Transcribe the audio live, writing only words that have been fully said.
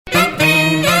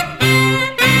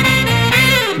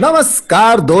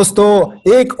नमस्कार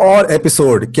दोस्तों, एक और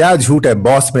एपिसोड क्या झूठ है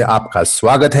बॉस में आपका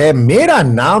स्वागत है। मेरा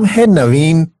नाम है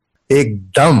नवीन,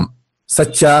 एकदम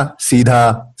सच्चा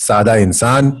सीधा सादा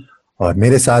इंसान, और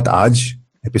मेरे साथ आज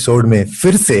एपिसोड में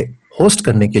फिर से होस्ट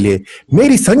करने के लिए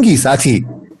मेरी संगी साथी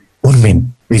उर्मिन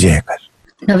विजयकर।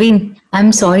 नवीन, I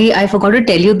am sorry, I forgot to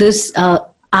tell you this.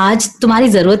 आज तुम्हारी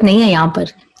जरूरत नहीं है यहाँ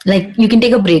पर। Like you can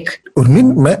take a break.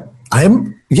 Urmin, मैं आई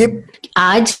एम ये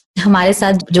आज हमारे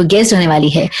साथ जो गेस्ट होने वाली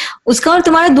है उसका और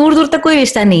तुम्हारा दूर दूर तक कोई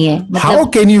रिश्ता नहीं है। How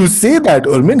can you say that,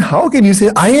 Urmin? How can you say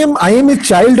I am a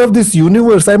child of this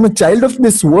universe? I am a child of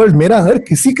this world. मेरा हर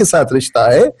किसी के साथ रिश्ता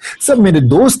है, सब मेरे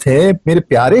दोस्त हैं, मेरे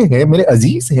प्यारे हैं, मेरे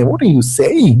अजीज हैं। What are you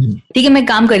saying? ठीक है, मैं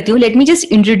काम करती हूँ। Let me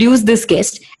just introduce this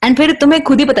guest and फिर तुम्हें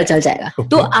खुद ही पता चल जाएगा।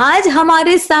 तो आज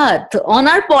हमारे साथ ऑन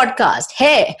आवर पॉडकास्ट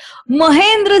है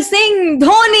महेंद्र सिंह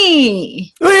धोनी,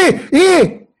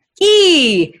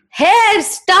 की hair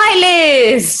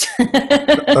stylist.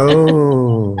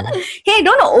 Oh. Hey,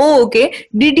 don't know. Oh, okay.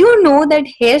 Did you know that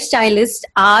hair stylists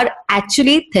are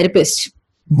actually therapists?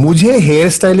 मुझे हेयर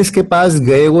स्टाइलिस्ट के पास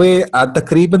गए हुए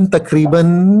तकरीबन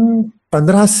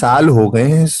 15 साल हो गए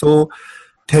हैं। सो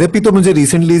थेरेपी तो मुझे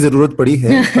रिसेंटली जरूरत पड़ी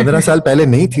है, 15 साल पहले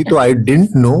नहीं थी। तो I didn't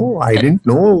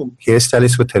know hair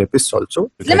stylist व थेरेपिस्ट आल्सो।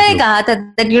 मैंने कहा था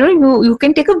that you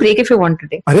can take a break if you want to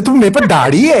take. अरे तुम, मेरे पर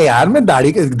दाढ़ी है यार, मैं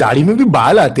दाढ़ी में भी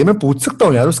बाल आते हैं, मैं पूछ सकता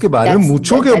हूँ यार उसके बारे में।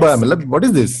 मूंछों के बारे में, मतलब what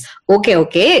is this?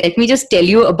 Okay, let me just tell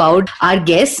you about our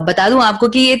guest. बता दूं आपको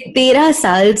कि ये 13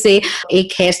 साल से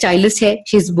एक हेयर स्टाइलिस्ट है।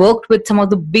 She is worked with some of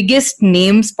the biggest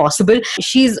names possible.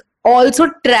 She is also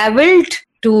travelled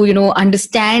to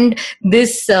understand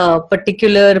this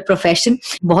particular profession.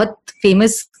 बहुत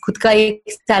famous, खुद का एक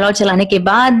सैलून चलाने के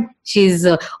बाद she is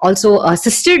also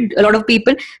assisted a lot of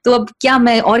people. तो अब क्या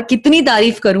मैं और कितनी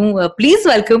तारीफ करूं। Please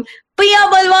welcome Piya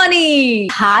Balwani.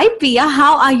 Hi Piya,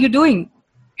 how are you doing?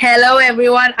 Hello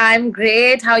everyone, I'm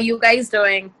great. How are you guys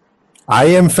doing? I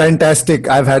am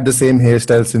fantastic. I've had the same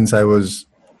hairstyle since I was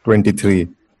 23.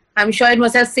 I'm sure it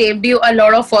must have saved you a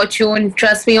lot of fortune.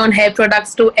 Trust me, on hair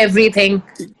products to everything.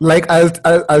 Like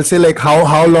I'll say, like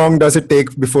how long does it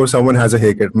take before someone has a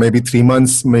haircut? Maybe 3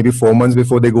 months, maybe 4 months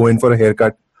before they go in for a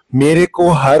haircut. मेरे को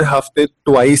हर हफ्ते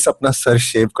twice अपना sir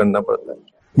शेव करना पड़ता है.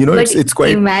 You know, it's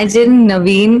quite. Imagine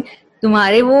नवीन,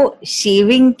 तुम्हारे वो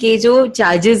shaving के जो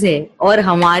चार्जेस है और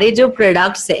हमारे जो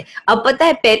प्रोडक्ट्स है। अब पता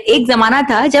है, एक जमाना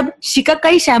था जब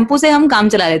शिकाकाई शैम्पू से हम काम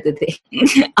चला लेते थे।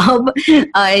 अब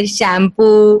shampoo,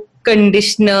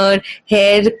 conditioner,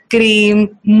 hair cream,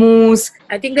 mousse,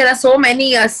 I think there are so many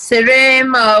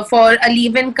serum for a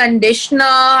leave-in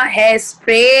conditioner, hair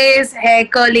sprays, hair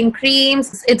curling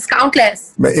creams. It's countless.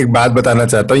 मैं एक बात बताना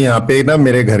चाहता हूँ। यहाँ पे ना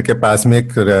मेरे घर के पास में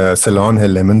एक सैलून है,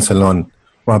 लेमन सैलून।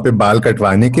 वहाँ पे बाल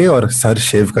कटवाने के और सर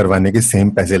शेव करवाने के सेम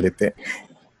पैसे लेते हैं।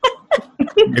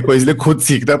 मेरे को इसलिए खुद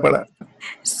सीखना पड़ा।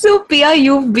 So Piya,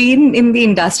 you've been in the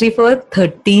industry for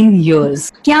 13 years.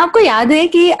 क्या आपको याद है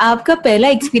कि आपका पहला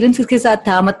एक्सपीरियंस किसके साथ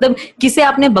था? मतलब किसे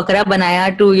आपने बकरा बनाया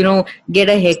to get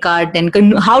a haircut,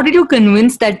 and how did you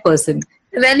convince that person?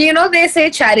 Well, they say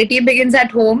charity begins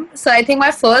at home. So I think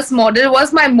my first model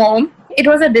was my mom. It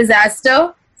was a disaster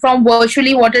from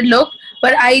virtually what it looked.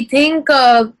 But I think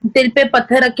दिल पे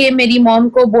पत्थर रख के मेरी mom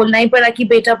को बोलना ही पड़ा कि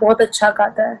बेटा बहुत अच्छा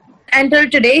गाता है. Until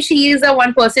today, she is the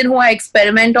one person who I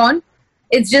experiment on.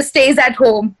 It just stays at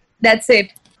home. That's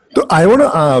it. So I want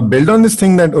to build on this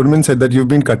thing that Urmin said, that you've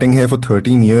been cutting hair for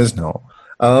 13 years now.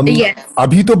 Yes.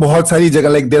 अभी तो बहुत सारी जगह,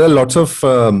 like there are lots of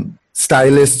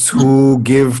stylists who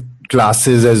give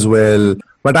classes as well.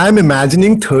 But I'm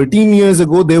imagining 13 years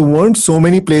ago, there weren't so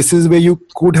many places where you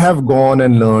could have gone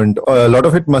and learned. A lot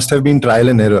of it must have been trial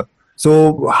and error. So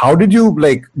how did you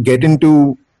get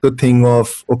into the thing of,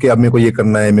 okay, ab meko ye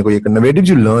karna hai, meko ye karna hai? Where did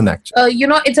you learn actually?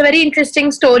 It's a very interesting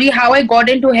story how I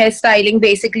got into hairstyling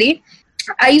basically.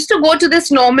 I used to go to this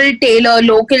normal tailor,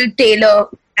 local tailor.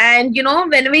 And,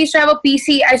 whenever we used to have a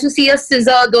PC, I used to see a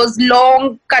scissor, those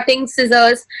long cutting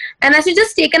scissors. And I used to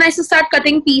just take and I used to start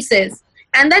cutting pieces.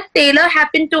 And that tailor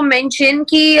happened to mention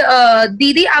कि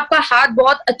दीदी आपका हाथ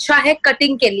बहुत अच्छा है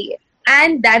cutting के लिए.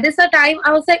 And that is the time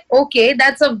I was like, okay,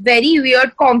 that's a very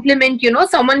weird compliment,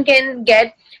 someone can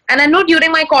get. And I know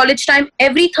during my college time,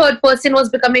 every third person was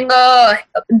becoming a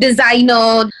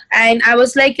designer. And I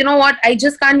was like, you know what, I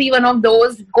just can't be one of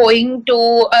those going to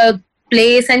a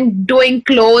place and doing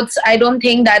clothes. I don't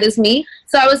think that is me.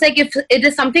 So I was like, if it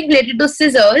is something related to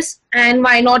scissors, and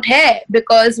why not hair?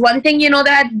 Because one thing,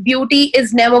 that beauty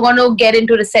is never going to get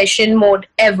into recession mode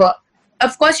ever.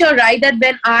 Of course, you're right that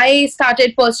when I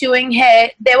started pursuing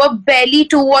hair, there were barely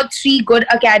 2 or 3 good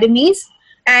academies.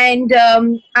 And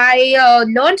I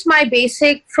learned my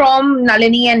basic from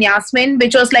Nalini and Yasmin,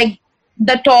 which was like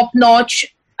the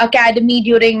top-notch academy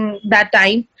during that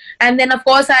time. And then of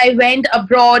course I went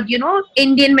abroad. You know,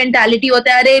 Indian mentality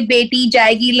होता है, अरे बेटी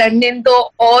जाएगी London तो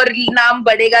और नाम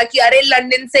बढ़ेगा कि अरे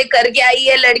लंदन से करके आई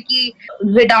है लड़की.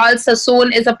 Vidal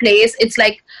Sassoon is a place. It's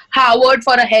like Harvard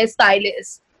for a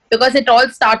hairstylist because it all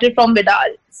started from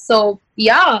Vidal. So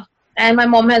yeah. And my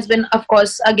mom has been, of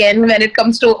course, again, when it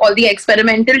comes to all the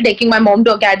experimental, taking my mom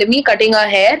to academy, cutting her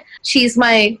hair. She's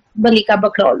my Balika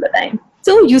Bakra all the time.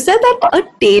 So you said that a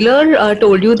tailor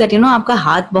told you that, you know, आपका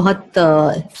हाथ बहुत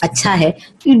अच्छा है.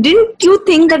 Didn't you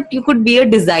think that you could be a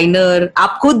designer?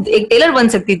 आप खुद एक Taylor बन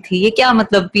सकती थी. ये क्या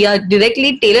मतलब? या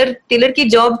directly टेलर की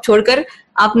जॉब छोड़कर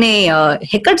आपने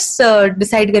haircuts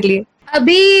decide कर लिए?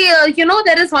 Abhi, you know,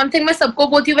 there is one thing मैं सबको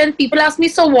बोलती हूँ when people ask me,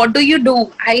 so what do you do?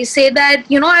 I say that,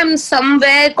 you know, I'm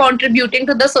somewhere contributing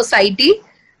to the society.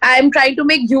 I'm trying to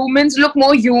make humans look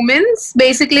more humans,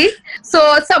 basically.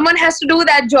 So someone has to do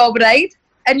that job, right?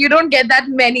 And you don't get that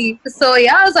many. So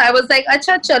yeah, so I was like,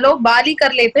 अच्छा चलो बाल ही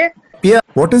कर लेते. Pia,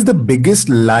 what is the biggest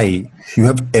lie you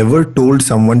have ever told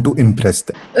someone to impress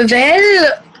them?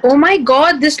 Well, oh my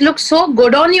God, this looks so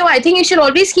good on you. I think you should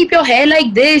always keep your hair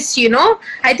like this, you know.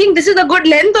 I think this is a good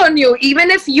length on you,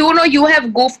 even if you know you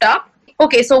have goofed up.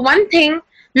 Okay, so one thing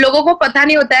लोगों को पता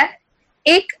नहीं होता है,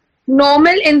 एक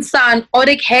normal इंसान और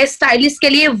एक हेयर स्टाइलिस्ट के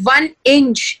लिए 1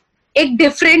 inch एक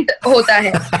डिफरेंट होता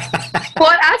है.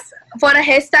 For us, for a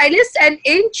hairstylist, an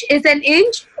inch is an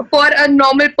inch. For a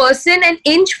normal person, an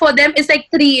inch for them is like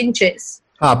 3 inches.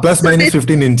 हाँ, plus minus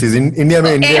 15 inches. In India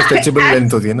में India stretchable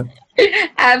length होती है ना.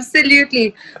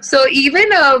 Absolutely. So even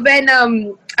when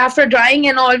after drying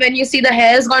and all, when you see the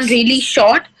hair has gone really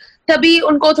short, तभी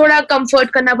उनको थोड़ा comfort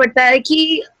करना पड़ता है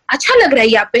कि अच्छा लग रहा है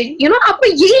यहाँ पे, you know, आपको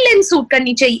यही लेंथ सूट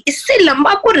करनी चाहिए, इससे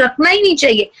लंबा आपको रखना ही नहीं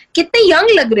चाहिए, कितने यंग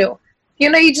लग रहे हो, you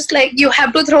know, you just like, you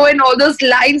have to throw in all those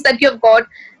lines that you've got.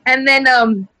 And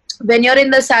then when you're in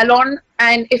the salon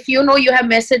and if you know you have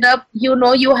messed it up, you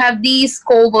know you have these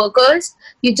co-workers,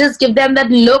 you just give them that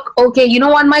look, okay, you know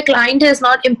what, my client is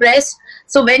not impressed,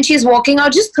 so when she's walking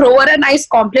out, just throw her a nice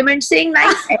compliment saying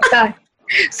nice haircut.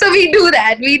 So we do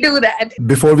that.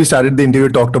 Before we started the interview,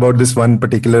 we talked about this one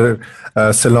particular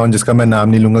salon जिसका मैं नाम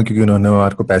नहीं लूंगा क्योंकि उन्होंने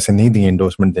हमारे को पैसे नहीं दिए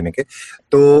endorsement देने के.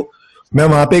 तो मैं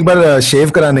वहां पे एक बार शेव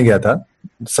कराने गया था,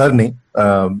 सर नहीं,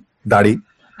 दाढ़ी.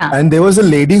 And there was a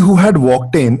lady who had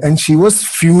walked in and she was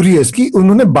furious कि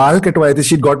उन्होंने बाल कटवाए थे.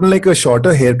 She'd gotten like a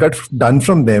shorter haircut done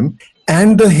from them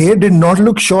and the hair did not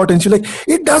look short. And she's like,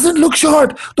 it doesn't look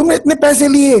short. तुमने इतने पैसे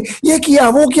लिए, ये किया,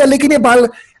 वो किया, लेकिन ये बाल.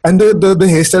 And the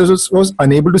hairstylist was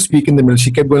unable to speak in the middle.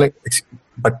 She kept going like,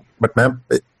 but ma'am,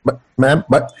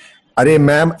 अरे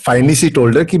ma'am, finally she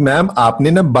told her कि ma'am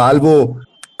आपने ना बाल वो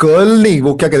कर्ल नहीं,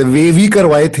 वो क्या कहते हैं, वेवी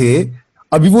करवाए थे,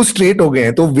 अभी वो स्ट्रेट हो गए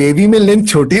हैं, तो वेवी में लेंथ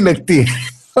छोटी लगती है.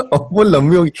 वो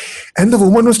लंबी होगी. And the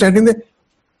woman was standing there.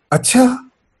 अच्छा,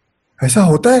 ऐसा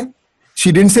होता है?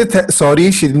 She didn't say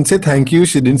sorry. She didn't say thank you.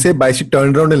 She didn't say bye. She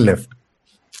turned around and left.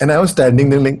 And I was standing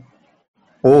there like,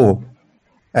 oh,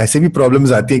 ऐसे भी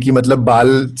problems आती है कि मतलब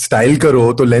बाल स्टाइल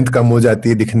करो तो लेंथ कम हो जाती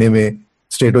है दिखने में,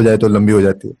 स्ट्रेट हो जाए तो लंबी हो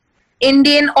जाती है.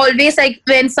 Indian always like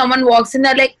when someone walks in,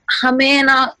 they're like, हमें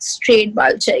ना straight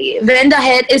बाल चाहिए. When the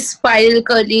hair is spiral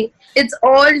curly, it's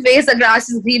always the grass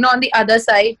is green on the other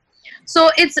side. So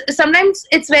sometimes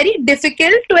it's very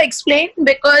difficult to explain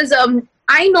because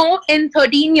I know in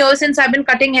 13 years since I've been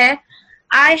cutting hair,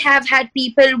 I have had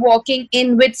people walking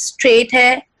in with straight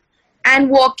hair and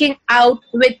walking out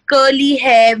with curly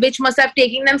hair, which must have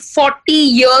taken them 40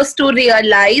 years to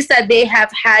realize that they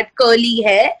have had curly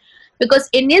hair. Because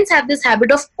Indians have this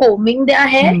habit of combing their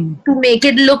hair to make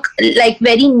it look like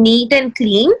very neat and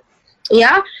clean.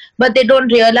 Yeah. But they don't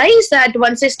realize that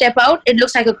once they step out, it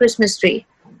looks like a Christmas tree.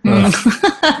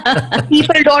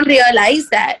 People don't realize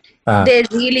that. They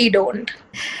really don't.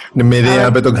 मेरे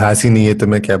यहाँ पे तो घास ही नहीं है, तो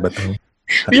मैं क्या बताऊँ.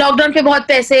 लॉकडाउन पे बहुत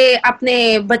पैसे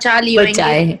अपने बचा लिए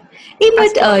होंगे.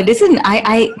 But listen,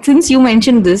 I since you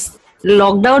mentioned this,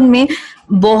 lockdown में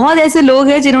बहुत ऐसे लोग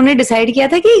हैं जिन्होंने डिसाइड किया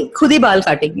था कि खुद ही बाल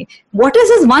काटेंगे. What is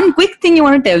this one quick thing you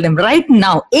want to tell them right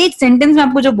now? एक सेंटेंस में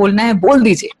आपको जो बोलना है बोल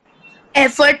दीजिए.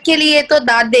 एफर्ट के लिए तो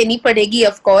दाद देनी पड़ेगी,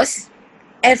 ऑफ कोर्स.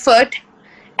 एफर्ट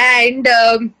एंड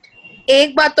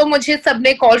एक बात तो मुझे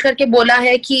सबने कॉल करके बोला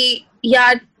है कि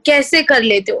यार कैसे कर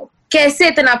लेते हो, कैसे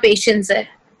इतना पेशेंस है,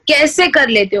 कैसे कर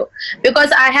लेते हो.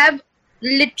 Because I have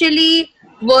literally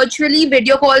virtually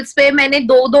video calls पे मैंने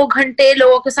 2-2 घंटे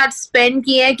लोगों के साथ स्पेंड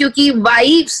किए हैं क्योंकि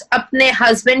वाइफ्स अपने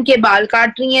हस्बैंड के बाल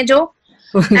काट रही हैं जो,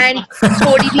 एंड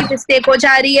थोड़ी भी मिस्टेक हो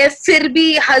जा रही है फिर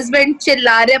भी हस्बैंड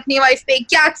चिल्ला रहे अपनी वाइफ पे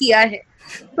क्या किया है.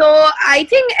 तो आई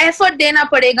थिंक एफर्ट देना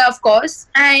पड़ेगा of course.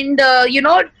 And you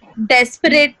know,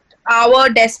 desperate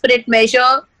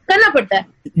measure करना पड़ता है.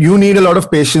 You need a lot of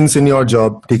patience in your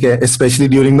job, ठीक है? Especially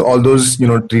during all those,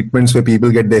 treatments where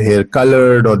people get their hair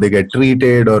colored or they get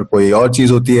treated or कोई और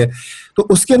चीज होती है. तो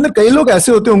उसके अंदर कई लोग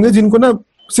ऐसे होते होंगे जिनको ना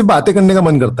सिर्फ बातें करने का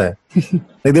मन करता है.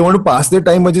 Like they want to pass their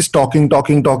time by just talking,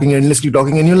 endlessly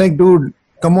talking, and you're like, dude,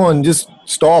 come on, just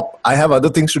stop. I have other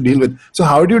things to deal with. So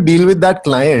how do you deal with that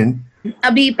client?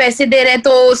 अभी पैसे दे रहे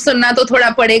तो सुनना तो थोड़ा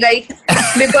पड़ेगा ही.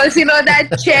 Because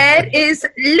that chair is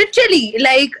literally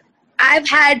like, I've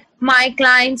had my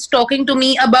clients talking to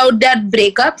me about their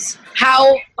breakups, how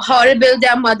horrible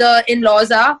their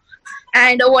mother-in-laws are,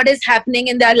 and what is happening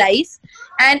in their life,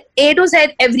 and A to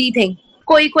Z everything.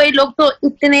 कोई लोग तो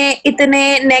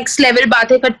इतने next level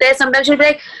बातें करते हैं. Sometimes you'll be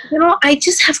like, I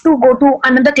just have to go to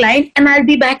another client and I'll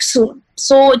be back soon.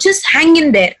 So just hang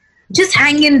in there.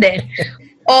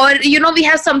 Or, we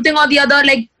have something or the other,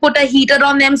 like put a heater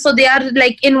on them so they are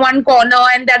like in one corner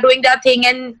and they're doing their thing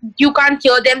and you can't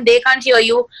hear them, they can't hear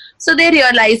you. So they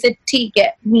realize it, ठीक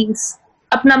है, means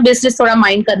अपना business थोड़ा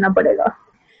mind करना पड़ेगा.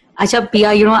 अच्छा Pia,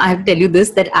 I have to tell you this,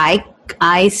 that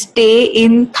I stay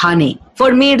in Thane.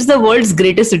 For me, it's the world's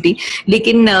greatest city.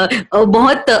 लेकिन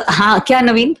बहुत हाँ क्या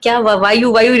नवीन क्या why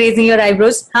you raising your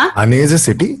eyebrows? हाँ? Thane is a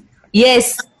city?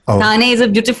 Yes. Oh. Thane is a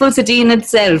beautiful city in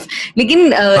itself.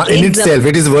 लेकिन in itself,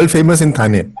 it is world famous in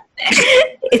Thane.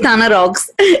 Thane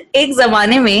rocks. एक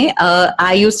ज़माने में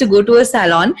I used to go to a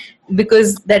salon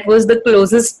because that was the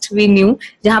closest we knew.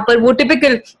 जहाँ पर वो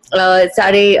typical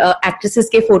सारे actresses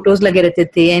के photos लगे रहते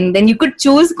थे, and then you could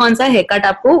choose कौन सा haircut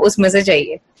आपको उसमें से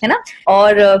चाहिए, है ना?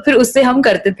 और फिर उससे हम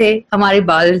करते थे हमारे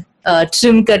बाल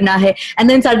trim करना है, and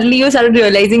then suddenly you started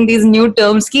realizing these new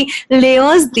terms कि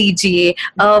layers दीजिए,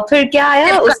 फिर क्या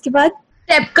आया उसके बाद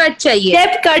स्टेप कट चाहिए,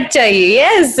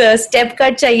 yes, स्टेप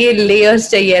कट चाहिए, लेयर्स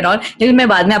चाहिए और लेकिन मैं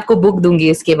बाद में आपको बुक दूंगी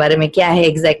इसके बारे में क्या है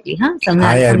एग्जैक्टली.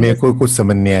 हाँ यार मेरे को कुछ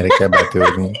समझ नहीं आ रहा क्या बातें हो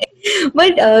रही हैं.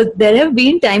 But there have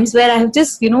been times where I have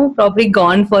just probably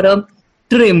gone for a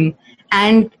trim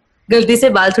and गलती से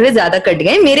बाल थोड़े ज्यादा कट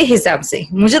गए मेरे हिसाब से,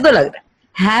 मुझे तो लग रहा है.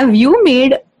 Have you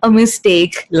made a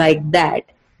mistake like that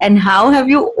and how have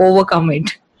you overcome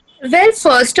it? Well,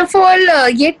 first of all,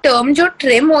 ये term जो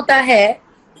trim होता है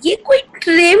ये कोई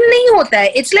ट्रिम नहीं होता है.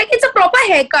 It's like it's a proper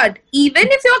hair cut.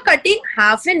 Even if you are cutting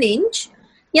half an inch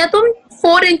या तुम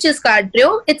 4 inches काट रहे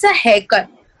हो, इट्स अ हेयर कट.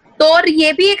 तो और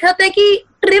ये भी एक होता है कि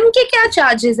ट्रिम के क्या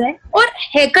चार्जेस है और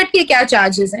हेयर कट के क्या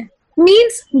चार्जेस है.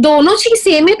 मीन्स दोनों चीज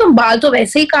सेम है, तुम बाल तो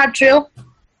वैसे ही काट रहे हो.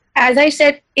 As I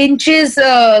said, inches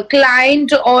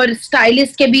client और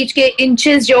स्टाइलिस्ट के बीच के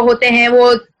इंचेस जो होते हैं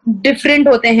वो डिफरेंट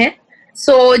होते हैं.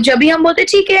 So जब भी हम बोलते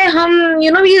ठीक है हम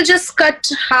we'll just cut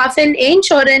half an inch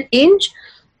or an inch,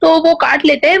 तो वो काट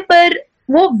लेते हैं. पर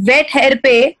वो वेट हेयर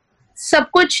पे सब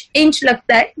कुछ इंच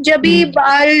लगता है. जब भी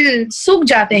बाल सूख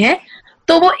जाते हैं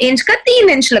तो वो इंच का 3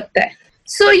 इंच लगता है.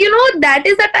 So that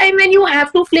is the time when you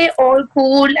have to play all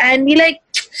cool and be like,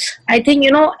 I think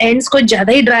ends कुछ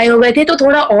ज्यादा ही ड्राई हो गए थे तो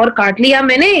थोड़ा और काट लिया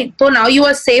मैंने, तो now you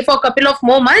are safe for couple of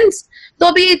more months. तो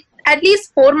अभी at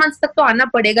least 4 months तक तो आना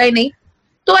पड़ेगा ही नहीं.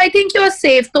 तो I think you are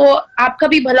safe. तो आपका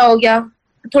भी भला हो गया,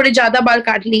 थोड़े ज्यादा बाल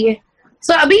काट लिए.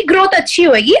 सो अभी ग्रोथ अच्छी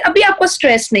होगी, अभी आपको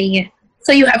स्ट्रेस नहीं है.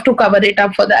 So you have to cover it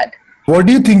up for that. What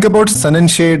do you think about sun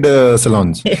and shade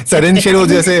salons? Sun and shade वो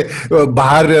जैसे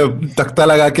बाहर तख्ता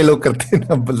लगा के लोग करते हैं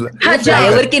ना,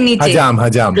 फ्लाईओवर के नीचे,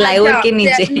 हजाम फ्लाईओवर के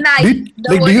नीचे.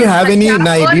 Like, do you have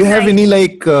any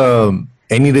like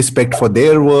any respect for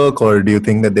their work, or do you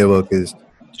think that their work is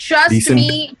Trust decent?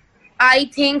 me, I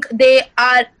think they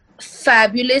are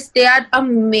fabulous. They are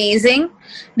amazing.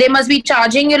 They must be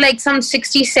charging you like some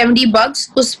 $60-70.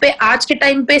 उस पे आज के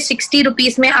time पे 60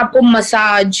 rupees में आपको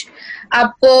massage,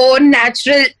 आपको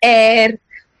natural air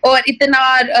और इतना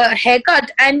hair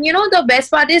cut. And the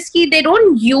best part is कि they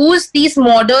don't use these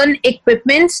modern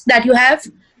equipments that you have,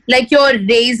 like your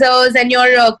razors and your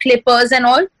clippers and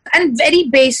all, and very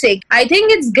basic. I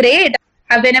think it's great.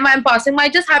 Whenever I'm passing by, I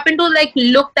just happen to like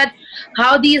look at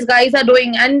how these guys are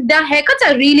doing, and their haircuts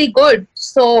are really good.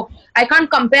 So I can't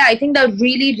compare. I think they're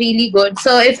really, really good.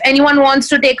 So if anyone wants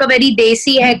to take a very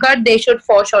desi haircut, they should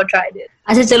for sure try it.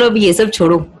 अच्छा चलो अभी ये सब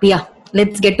छोड़ो पिया.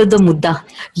 Let's get to the mudda.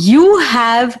 You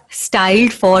have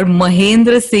styled for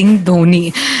Mahendra Singh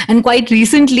Dhoni, and quite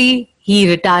recently he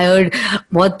retired.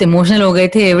 बहुत emotional हो गए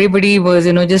थे. Everybody was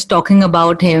just talking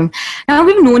about him. Now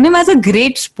we've known him as a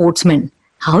great sportsman.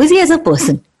 How is he as a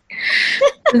person?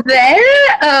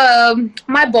 Well,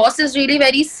 my boss is really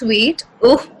very sweet.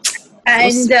 Oh,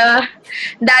 and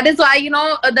that is why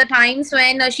the times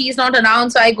when she's not around,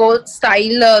 so I go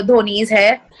style Dhoni's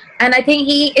hair. And I think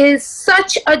he is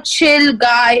such a chill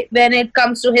guy when it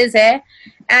comes to his hair.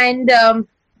 And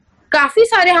काफी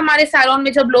सारे हमारे salon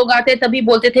में जब लोग आते तभी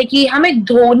बोलते थे कि हमें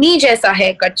धोनी जैसा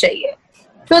हेयर कट चाहिए.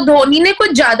 तो धोनी ने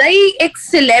कुछ ज्यादा ही एक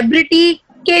सेलिब्रिटी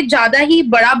के ज्यादा ही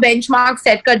बड़ा बेंचमार्क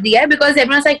सेट कर दिया है, बिकॉज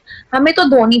एवरीवन लाइक हमें तो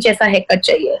धोनी जैसा हेयर कट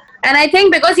चाहिए. And I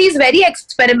think because he's very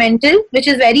experimental, which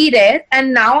is very rare,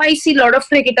 and now I see a lot of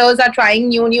cricketers are trying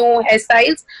new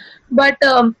hairstyles, but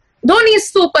Dhoni is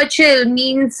super chill.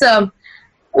 Means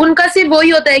उनका सिर्फ वही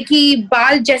होता है कि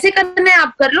बाल जैसे करने हैं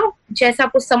आप कर लो, जैसा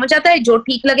आपको समझ आता है, जो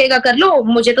ठीक लगेगा कर लो.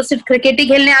 मुझे तो सिर्फ क्रिकेट ही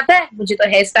खेलने आता है, मुझे तो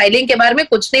हेयर स्टाइलिंग के बारे में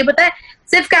कुछ नहीं पता है,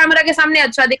 सिर्फ कैमरा के सामने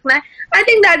अच्छा दिखना है. I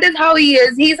think that is how he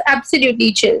is. He is absolutely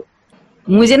chill.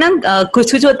 मुझे ना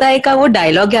कुछ कुछ होता है का वो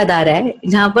डायलॉग याद आ रहा है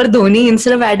जहां पर Dhoni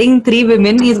instead of adding 3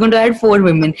 women he is going to add 4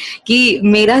 women कि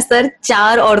मेरा सर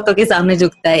 4 औरतों के सामने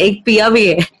झुकता है. एक पिया भी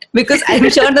है because I'm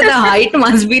sure that the height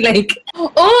must be like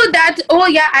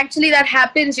actually that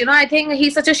happens, you know. I think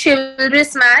he's such a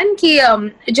chivalrous man कि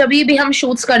जब भी हम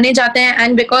shoots करने जाते हैं,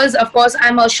 and because of course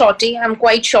I'm a shorty, I'm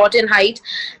quite short in height,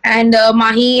 and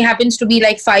Mahi happens to be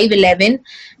like 5'11",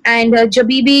 and जब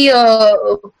भी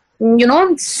you know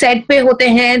set पे होते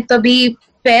हैं तभी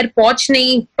पैर पहुंच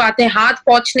नहीं पाते, हाथ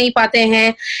पहुंच नहीं पाते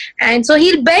हैं, and so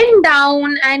he'll bend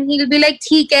down and he'll be like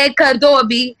ठीक है कर दो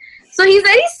अभी. So he's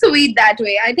very sweet that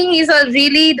way. I think he's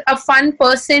a fun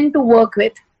person to work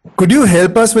with. Could you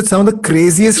help us with some of the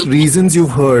craziest reasons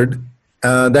you've heard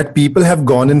that people have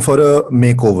gone in for a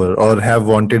makeover or have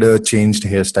wanted a changed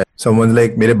hairstyle? Someone's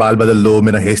like, मेरे बाल बदल दो,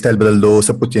 मेरा hairstyle बदल दो,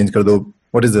 सब कुछ change कर दो.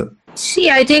 What is it? See,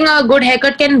 I think a good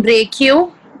haircut can break you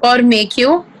or make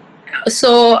you.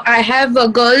 So I have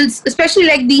girls, especially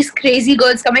like these crazy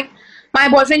girls coming. My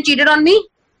boyfriend cheated on me.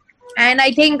 And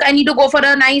I think I need to go for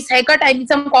a nice haircut. I need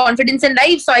some confidence in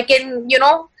life so I can, you know,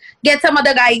 get some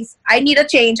other guys. I need a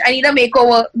change. I need a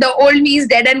makeover. The old me is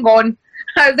dead and gone.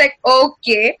 I was like,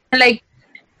 okay. Like,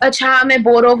 अच्छा मैं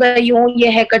bore हो गई हूँ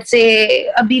ये haircut से,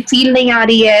 अभी feel नहीं आ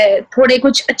रही है, थोड़े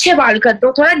कुछ अच्छे बाल कर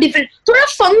दो, थोड़ा different, थोड़ा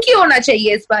funky होना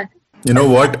चाहिए इस बार. You know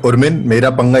what, Urmin, मेरा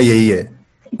पंगा यही है.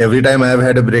 Every time I have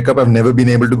had a breakup, I've never been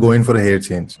able to go in for a hair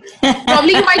change.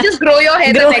 Probably you might just grow your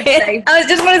hair the next time. I was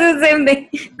just going to say the same thing.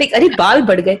 Like, अरे बाल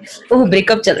बढ़ गए, ओह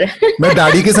breakup चल रहा है. मैं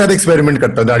दाढ़ी के साथ एक्सपेरिमेंट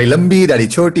करता हूँ. दाढ़ी लंबी, दाढ़ी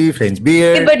छोटी, French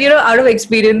beard. But you know, out of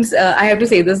experience, I have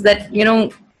to say this, that you know,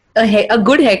 a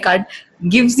good haircut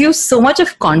gives you so much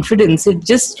of confidence. It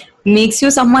just makes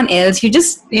you someone else. You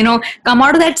just, you know, come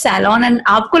out of that salon and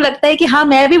आपको लगता है कि हाँ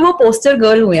मैं भी वो poster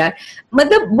girl हूँ यार.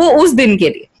 मतलब वो उस दिन के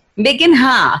लिए. लेकिन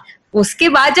हाँ उसके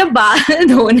बाद जब बाल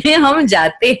धोने हम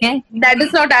जाते हैं, that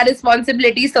is not our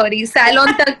responsibility. Sorry,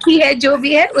 salon तक ही है जो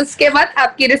भी है, उसके बाद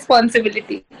आपकी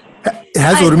responsibility.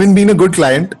 Has Urmin been a good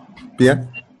client? Yeah.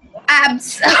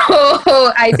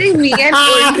 I think me and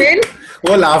Urmin.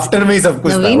 वो laughter में ही सब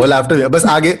कुछ था. वो laughter में. बस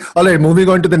आगे. All right, moving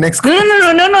on to the next.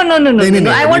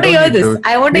 No. I want to hear this.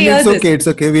 I want to hear this. It's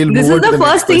okay. We'll move on. This is the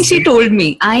first thing she told me.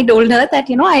 I told her that,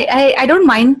 you know, I don't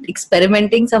mind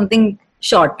experimenting something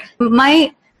short.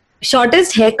 My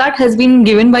shortest haircut has been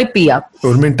given by Pia.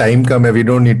 Urmin, time come. We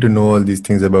don't need to know all these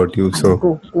things about you. So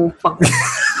go fuck.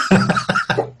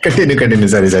 Continue.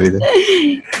 Sorry.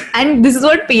 And this is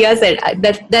what Pia said.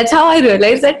 That's how I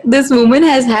realized that this woman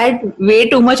has had way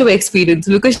too much of experience,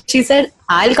 because she said,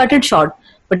 I'll cut it short.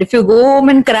 But if you go home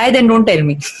and cry, then don't tell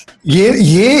me.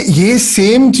 ये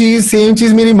same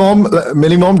चीज मेरी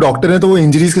mom doctor है तो वो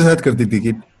injuries के साथ करती थी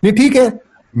कि नहीं ठीक है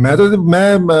मैं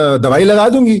दवाई लगा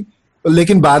दूंगी,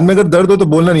 लेकिन बाद में अगर दर्द हो तो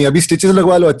बोलना नहीं, अभी स्टिचेस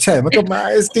लगवा लो. अच्छा है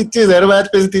मतलब स्टिचेस हर बात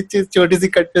पे स्टिचेस, छोटी सी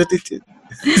कट पे stitches.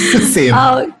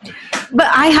 Same. But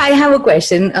I have a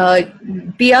question.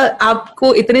 Pia,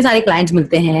 आपको इतने सारे clients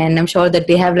मिलते हैं, and I'm sure that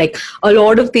they have like a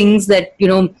lot of things that, you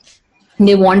know,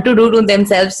 they want to do to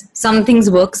themselves. Some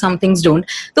things work, some things don't.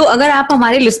 तो अगर आप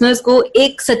हमारे listeners को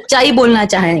एक सच्चाई बोलना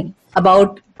चाहें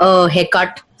about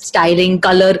haircut, styling,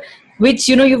 color, which,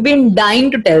 you know, you've been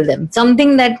dying to tell them,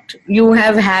 something that you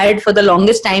have had for the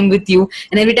longest time with you,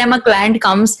 and every time a client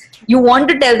comes, you want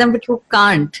to tell them, but you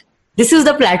can't. This is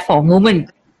the platform. Woman,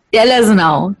 tell us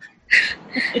now.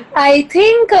 I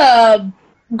think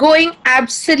going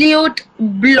absolute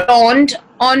blonde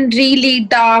on really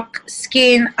dark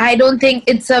skin, I don't think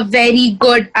it's a very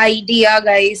good idea,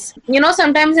 guys. You know,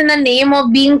 sometimes in the name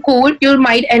of being cool, you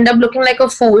might end up looking like a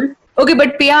fool. Okay,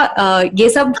 but Pia, ये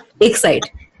सब एक side.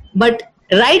 But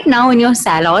right now in your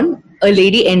salon, a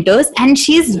lady enters and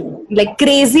she's like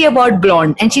crazy about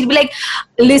blonde, and she'll be like,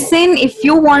 listen, if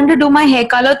you want to do my hair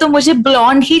color, तो मुझे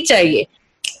blonde ही चाहिए.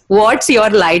 What's your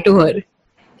lie to her?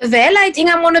 Well, I think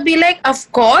I'm going to be like, of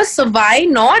course, why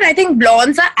not? I think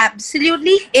blondes are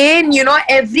absolutely in. You know,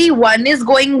 everyone is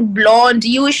going blonde.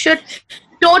 You should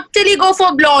totally go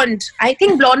for blonde. I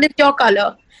think blonde is your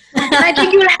color. And I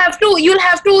think you'll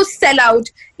have to sell out.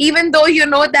 even though you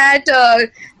know that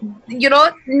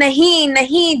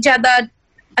नहीं ज़्यादा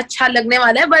अच्छा लगने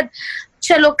वाला है, but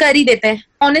चलो कर ही देते हैं.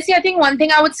 Honestly, I think one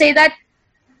thing I would say that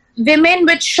women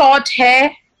with short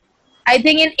hair, I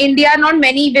think in India, not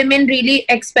many women really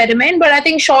experiment, but I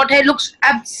think short hair looks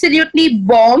absolutely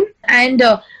bomb. And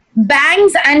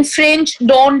bangs and fringe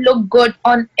don't look good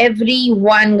on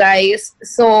everyone, guys.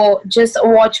 So just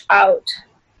watch out.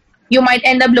 You might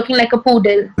end up looking like a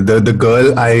poodle. The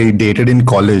girl I dated in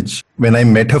college, when I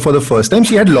met her for the first time,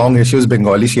 she had long hair. She was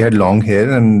Bengali. She had long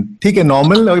hair and theek hai,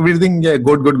 normal, everything. Yeah,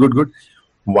 good.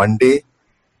 One day,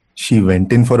 she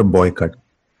went in for a boycott.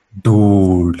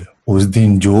 Dude, उस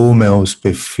दिन जो मैं उस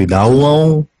पे फिदा हुआ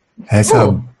हूँ, ऐसा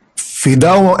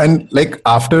फिदा हुआ. And like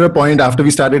after a point, after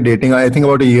we started dating, I think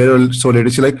about a year or so later,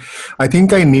 she's like, I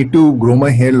think I need to grow my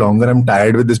hair longer. I'm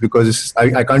tired with this because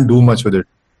I can't do much with it.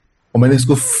 और मैंने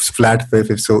उसको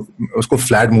उसको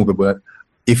flat मुंह पे बोला,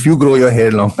 if you grow your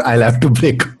hair long, I'll have to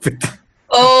break up with you.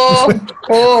 Oh.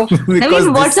 I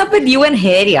mean, what's up with you and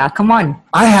hair, yeah? Come on.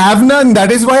 I have none. That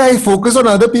is why I focus on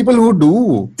other people who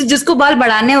do. तो जिसको बाल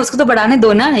बढ़ाने हैं उसको तो बढ़ाने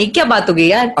दो ना. ये क्या बात हो गई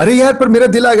यार? अरे यार, पर मेरा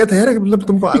दिल आ गया था यार, मतलब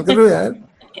तुम बाल कर रहे हो यार.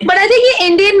 But I think ये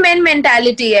Indian men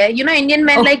mentality है. You know, Indian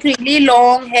men like really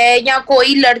long hair. या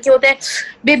कोई लड़के होते हैं,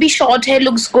 baby short hair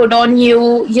looks good on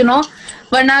you. You know,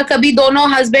 वरना कभी दोनों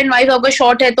husband wife अगर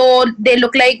short है तो they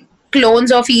look like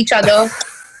clones of each other.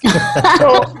 तो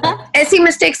ऐसी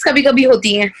मिस्टेक्स कभी कभी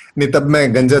होती हैं. नहीं, तब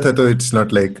मैं गंजा था तो it's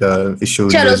not like issue.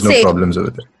 There's no problems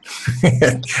with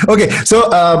it. Okay, so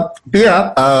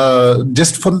Pia,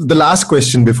 just for the last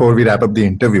question before we wrap up the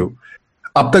interview.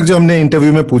 अब तक जो हमने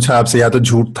इंटरव्यू में पूछा आपसे या तो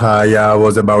झूठ था या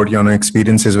was about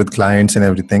experiences with clients and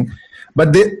everything.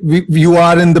 But you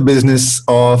are in the business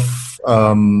of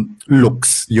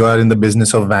looks. You are in the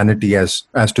business of vanity,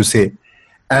 as to say.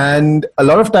 And a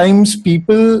lot of times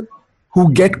people who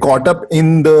get caught up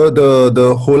in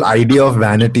the whole idea of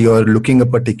vanity or looking a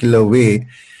particular way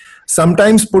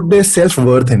sometimes put their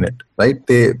self-worth in it, right?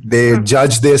 They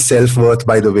judge their self-worth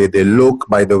by the way they look,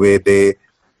 by the way they,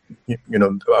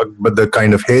 but the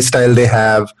kind of hairstyle they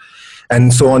have,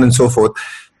 and so on and so forth.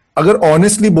 Agar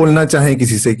honestly bolna chahe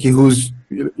kisi se ki who's,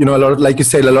 a lot of, like you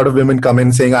said, a lot of women come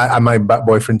in saying, my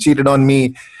boyfriend cheated on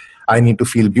me. I need to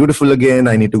feel beautiful again.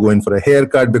 I need to go in for a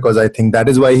haircut because I think that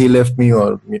is why he left me,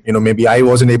 or maybe I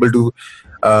wasn't able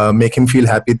to make him feel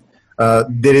happy.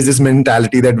 There is this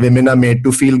mentality that women are made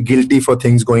to feel guilty for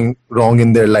things going wrong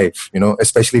in their life,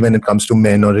 especially when it comes to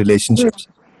men or relationships.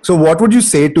 So what would you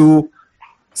say to,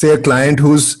 say, a client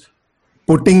who's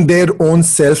putting their own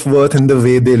self-worth in the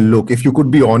way they look? If you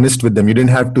could be honest with them, you didn't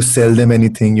have to sell them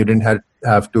anything. You didn't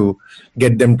have to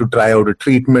get them to try out a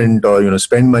treatment or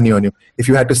spend money on you. If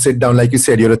you had to sit down, like you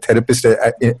said, you're a therapist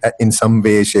in some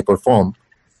way, shape or form.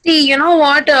 See, you know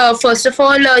what? First of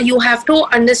all, you have to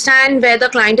understand where the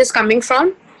client is coming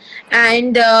from,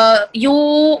 and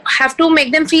you have to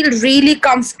make them feel really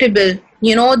comfortable.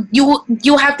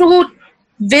 You have to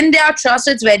win their trust.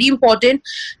 It's very important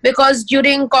because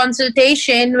during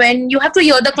consultation, when you have to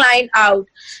hear the client out,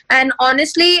 and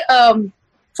honestly,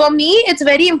 for me, it's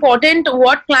very important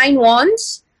what client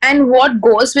wants and what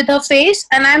goes with her face,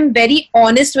 and I'm very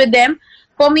honest with them.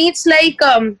 For me, it's like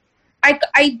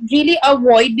I really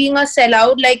avoid being a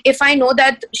sellout. Like if I know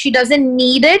that she doesn't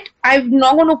need it, I'm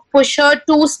not going to push her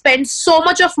to spend so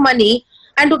much of money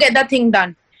and to get that thing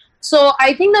done. So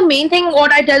I think the main thing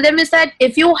what I tell them is that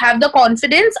if you have the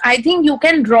confidence, I think you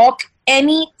can rock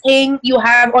anything you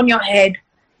have on your head.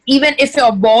 Even if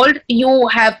you're bald, you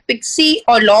have pixie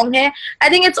or long hair, I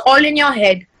think it's all in your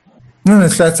head. No,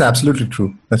 that's absolutely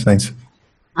true. That's nice.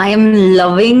 I am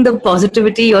loving the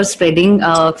positivity you're spreading.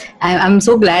 I'm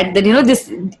so glad that this.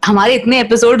 हमारे इतने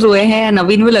episodes हुए हैं.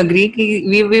 Naveen will agree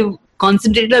कि we've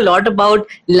concentrated a lot about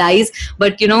lies,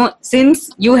 but since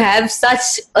you have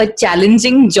such a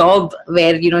challenging job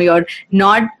where you're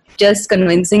not just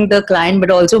convincing the client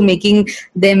but also making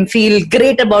them feel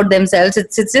great about themselves,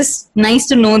 it's just nice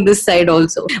to know this side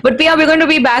also. But Pia, we're going to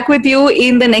be back with you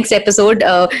in the next episode.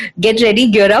 Get ready,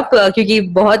 gear up,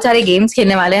 क्योंकि बहुत सारे games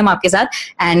खेलने वाले हैं हम आपके साथ,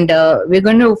 and we're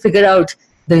going to figure out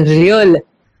the real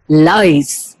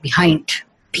lies behind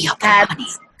Pia Premani.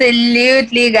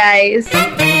 Absolutely, guys.